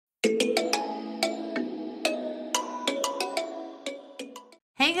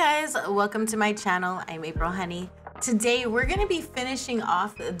Hey guys, welcome to my channel. I'm April Honey. Today we're going to be finishing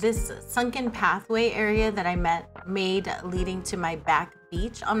off this sunken pathway area that I made leading to my back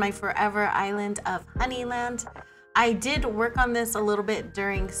beach on my forever island of Honeyland. I did work on this a little bit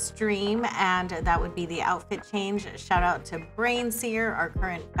during stream, and that would be the outfit change. Shout out to Brainseer, our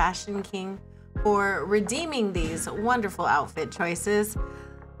current fashion king, for redeeming these wonderful outfit choices.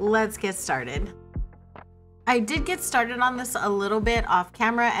 Let's get started. I did get started on this a little bit off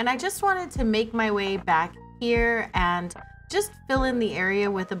camera, and I just wanted to make my way back here and just fill in the area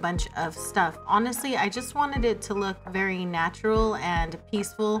with a bunch of stuff. Honestly, I just wanted it to look very natural and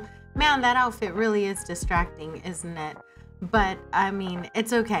peaceful. Man, that outfit really is distracting, isn't it? But I mean,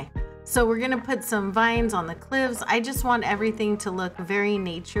 it's okay. So we're gonna put some vines on the cliffs. I just want everything to look very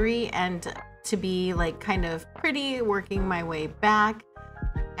naturey and to be like kind of pretty, working my way back.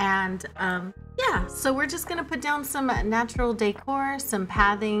 And yeah, so we're just gonna put down some natural decor, some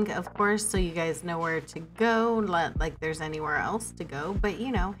pathing, of course, so you guys know where to go, like there's anywhere else to go, but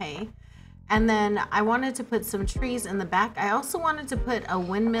you know, hey. And then I wanted to put some trees in the back. I also wanted to put a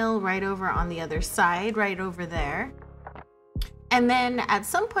windmill right over on the other side, right over there. And then at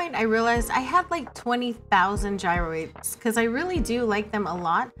some point I realized I had like 20,000 gyroids because I really do like them a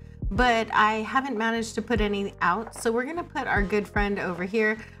lot, but I haven't managed to put any out. So we're gonna put our good friend over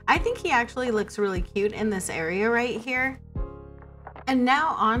here. I think he actually looks really cute in this area right here. And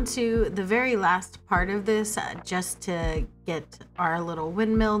now on to the very last part of this, just to get our little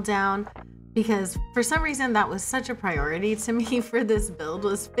windmill down, because for some reason that was such a priority to me for this build,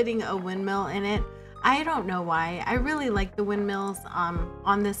 was fitting a windmill in it. I don't know why. I really like the windmills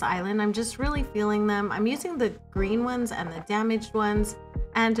on this island. I'm just really feeling them. I'm using the green ones and the damaged ones,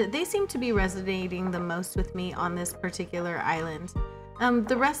 and they seem to be resonating the most with me on this particular island.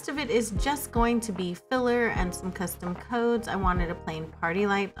 The rest of it is just going to be filler and some custom codes. I wanted a plain party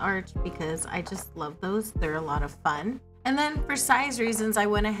light arch because I just love those. They're a lot of fun. And then for size reasons, I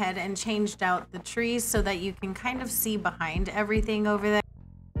went ahead and changed out the trees so that you can kind of see behind everything over there.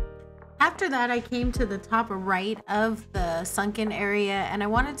 After that, I came to the top right of the sunken area, and I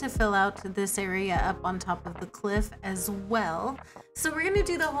wanted to fill out this area up on top of the cliff as well. So we're gonna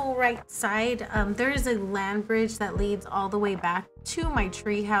do the whole right side. There is a land bridge that leads all the way back to my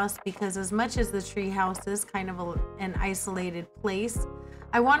tree house, because as much as the tree house is kind of an isolated place,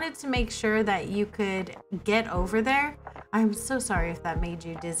 I wanted to make sure that you could get over there. I'm so sorry if that made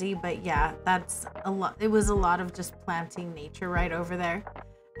you dizzy, but yeah, that's a lot. It was a lot of just planting nature right over there.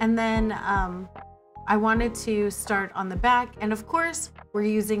 And then I wanted to start on the back, and of course we're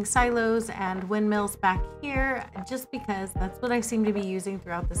using silos and windmills back here just because that's what I seem to be using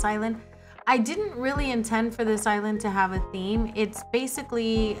throughout this island. I didn't really intend for this island to have a theme. It's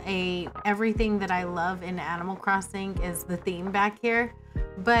basically everything that I love in Animal Crossing is the theme back here,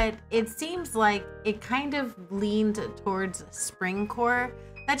 but it seems like it kind of leaned towards springcore.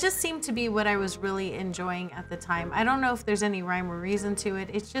 That just seemed to be what I was really enjoying at the time. I don't know if there's any rhyme or reason to it.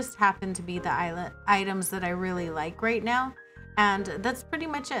 It just happened to be the items that I really like right now. And that's pretty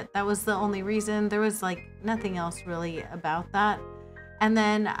much it. That was the only reason. There was like nothing else really about that. And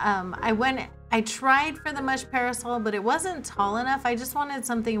then I tried for the mush parasol, but it wasn't tall enough. I just wanted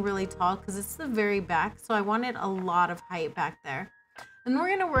something really tall because it's the very back. So I wanted a lot of height back there. And we're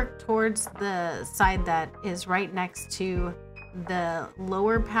gonna work towards the side that is right next to the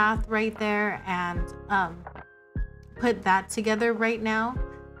lower path right there, and put that together right now.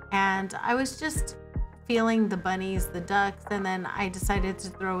 And I was just feeling the bunnies, the ducks, and then I decided to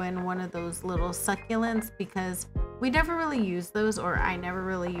throw in one of those little succulents because we never really use those, or I never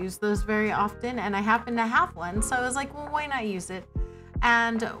really use those very often, and I happen to have one, so I was like, well, why not use it?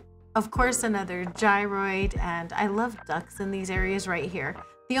 And of course another gyroid, and I love ducks in these areas right here.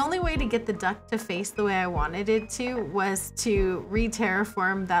 The only way to get the duck to face the way I wanted it to was to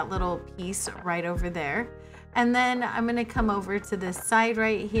re-terraform that little piece right over there. And then I'm gonna come over to this side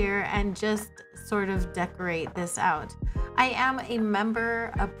right here and just sort of decorate this out. I am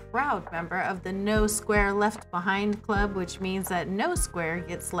a proud member of the No Square Left Behind Club, which means that no square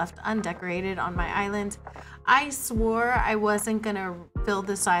gets left undecorated on my island. I swore I wasn't gonna fill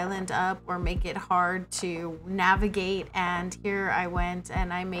this island up or make it hard to navigate, and here I went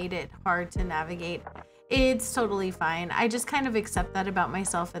and I made it hard to navigate. It's totally fine. I just kind of accept that about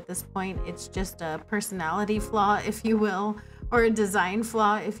myself at this point. It's just a personality flaw, if you will, or a design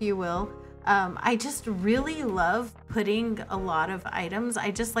flaw, if you will. I just really love putting a lot of items.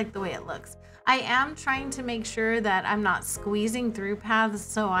 I just like the way it looks. I am trying to make sure that I'm not squeezing through paths,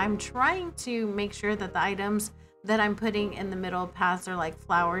 so I'm trying to make sure that the items that I'm putting in the middle paths are like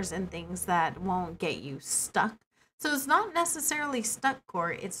flowers and things that won't get you stuck. So it's not necessarily stuck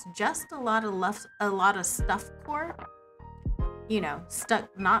core, it's just a lot of stuff core. You know, stuck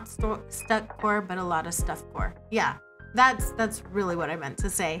core, but a lot of stuff core. Yeah, that's really what I meant to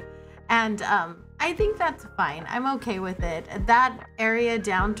say. And I think that's fine. I'm okay with it. That area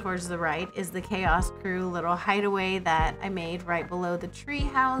down towards the right is the Chaos Crew little hideaway that I made right below the tree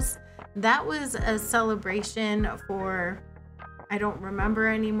house. That was a celebration for, I don't remember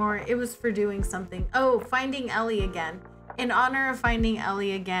anymore. It was for doing something. Oh, finding Ellie again. In honor of finding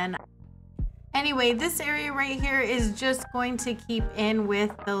Ellie again. Anyway, this area right here is just going to keep in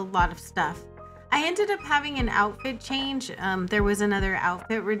with a lot of stuff. I ended up having an outfit change. There was another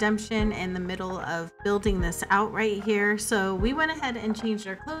outfit redemption in the middle of building this out right here. So we went ahead and changed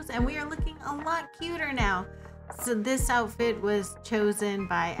our clothes and we are looking a lot cuter now. So this outfit was chosen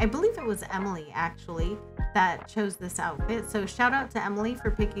by, I believe it was Emily actually, that chose this outfit. So shout out to Emily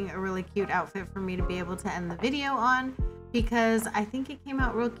for picking a really cute outfit for me to be able to end the video on, because I think it came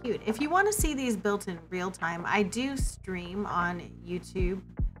out real cute. If you want to see these built in real time, I do stream on YouTube,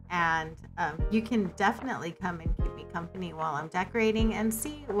 and you can definitely come and keep me company while I'm decorating and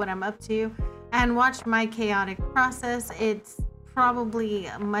see what I'm up to and watch my chaotic process. It's probably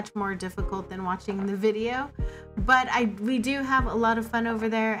much more difficult than watching the video, but we do have a lot of fun over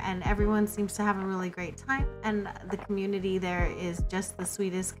there and everyone seems to have a really great time, and the community there is just the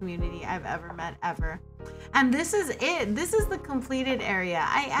sweetest community I've ever met ever. And this is it. This is the completed area.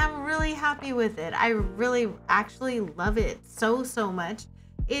 I am really happy with it. I really actually love it so much.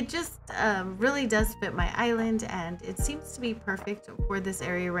 It just really does fit my island, and it seems to be perfect for this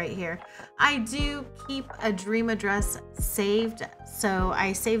area right here. I do keep a dream address saved, so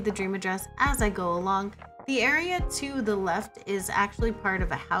I save the dream address as I go along. The area to the left is actually part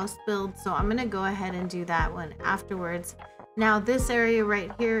of a house build, so I'm gonna go ahead and do that one afterwards. Now this area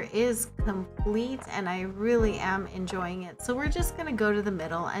right here is complete and I really am enjoying it. So we're just gonna go to the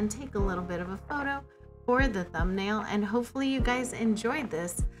middle and take a little bit of a photo for the thumbnail, and hopefully you guys enjoyed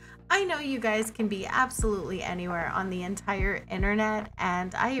this. I know you guys can be absolutely anywhere on the entire internet,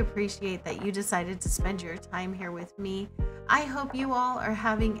 and I appreciate that you decided to spend your time here with me. I hope you all are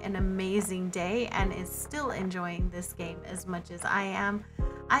having an amazing day and is still enjoying this game as much as I am.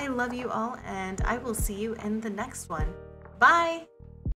 I love you all, and I will see you in the next one. Bye!